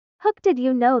Hook, did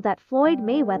you know that Floyd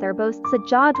Mayweather boasts a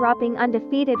jaw-dropping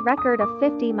undefeated record of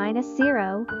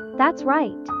 50-0? That's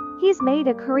right. He's made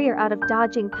a career out of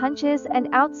dodging punches and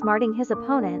outsmarting his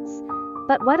opponents.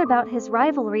 But what about his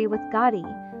rivalry with Gotti?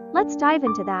 Let's dive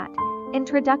into that.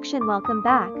 Introduction. Welcome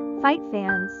back, fight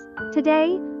fans.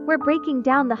 Today, we're breaking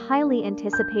down the highly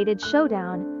anticipated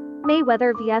showdown,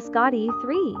 Mayweather vs Gotti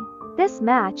III. This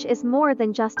match is more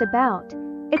than just a bout.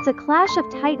 It's a clash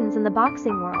of titans in the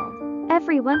boxing world.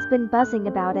 Everyone's been buzzing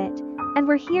about it, and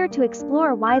we're here to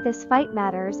explore why this fight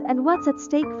matters and what's at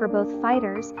stake for both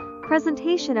fighters.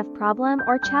 Presentation of problem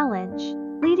or challenge.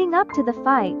 Leading up to the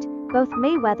fight, both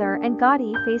Mayweather and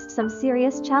Gotti faced some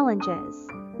serious challenges.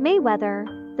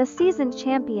 Mayweather, the seasoned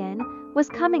champion, was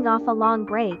coming off a long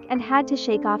break and had to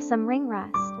shake off some ring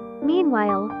rust.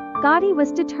 Meanwhile, Gotti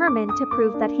was determined to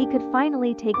prove that he could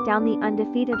finally take down the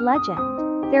undefeated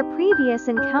legend. Their previous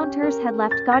encounters had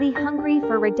left Gotti hungry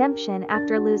for redemption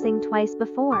after losing twice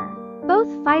before.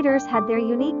 Both fighters had their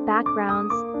unique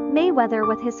backgrounds, Mayweather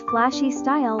with his flashy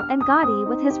style and Gotti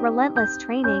with his relentless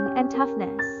training and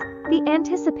toughness. The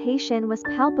anticipation was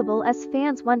palpable as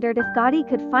fans wondered if Gotti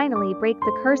could finally break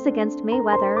the curse against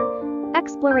Mayweather.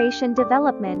 Exploration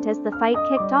development. As the fight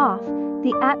kicked off,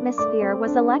 the atmosphere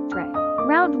was electric.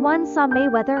 Round 1 saw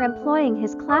Mayweather employing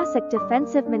his classic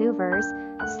defensive maneuvers,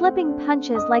 slipping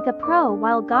punches like a pro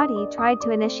while Gotti tried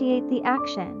to initiate the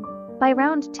action. By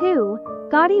round 2,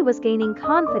 Gotti was gaining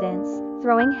confidence,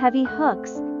 throwing heavy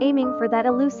hooks, aiming for that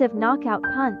elusive knockout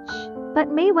punch. But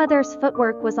Mayweather's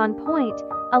footwork was on point,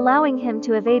 allowing him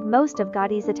to evade most of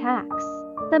Gotti's attacks.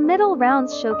 The middle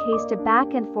rounds showcased a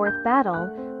back-and-forth battle,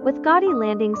 with Gotti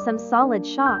landing some solid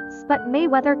shots but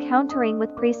Mayweather countering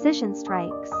with precision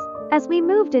strikes. As we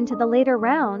moved into the later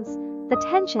rounds, the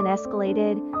tension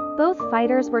escalated. Both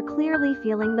fighters were clearly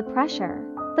feeling the pressure.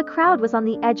 The crowd was on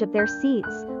the edge of their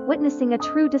seats, witnessing a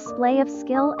true display of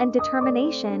skill and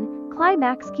determination.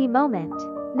 Climax. Key moment.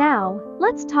 Now,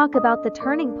 let's talk about the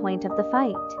turning point of the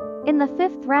fight. In the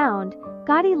 5th round,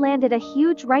 Gotti landed a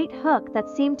huge right hook that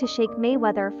seemed to shake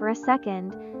Mayweather for a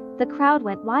second. The crowd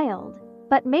went wild.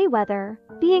 But Mayweather,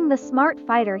 being the smart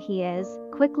fighter he is,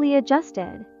 quickly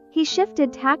adjusted. He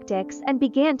shifted tactics and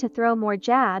began to throw more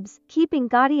jabs, keeping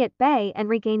Gotti at bay and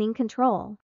regaining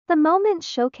control. The moment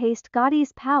showcased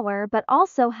Gotti's power but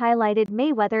also highlighted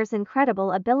Mayweather's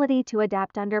incredible ability to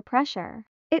adapt under pressure.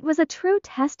 It was a true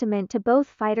testament to both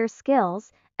fighters'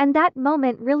 skills, and that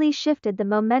moment really shifted the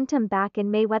momentum back in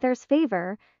Mayweather's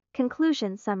favor.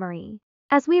 Conclusion. Summary.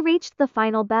 As we reached the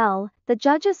final bell, the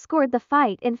judges scored the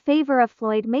fight in favor of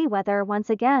Floyd Mayweather once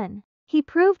again. He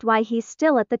proved why he's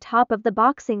still at the top of the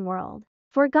boxing world.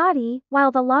 For Gotti, while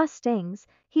the loss stings,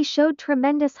 he showed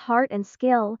tremendous heart and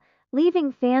skill,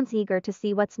 leaving fans eager to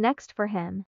see what's next for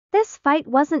him. This fight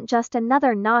wasn't just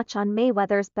another notch on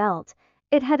Mayweather's belt,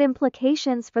 it had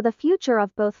implications for the future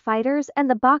of both fighters and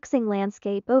the boxing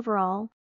landscape overall.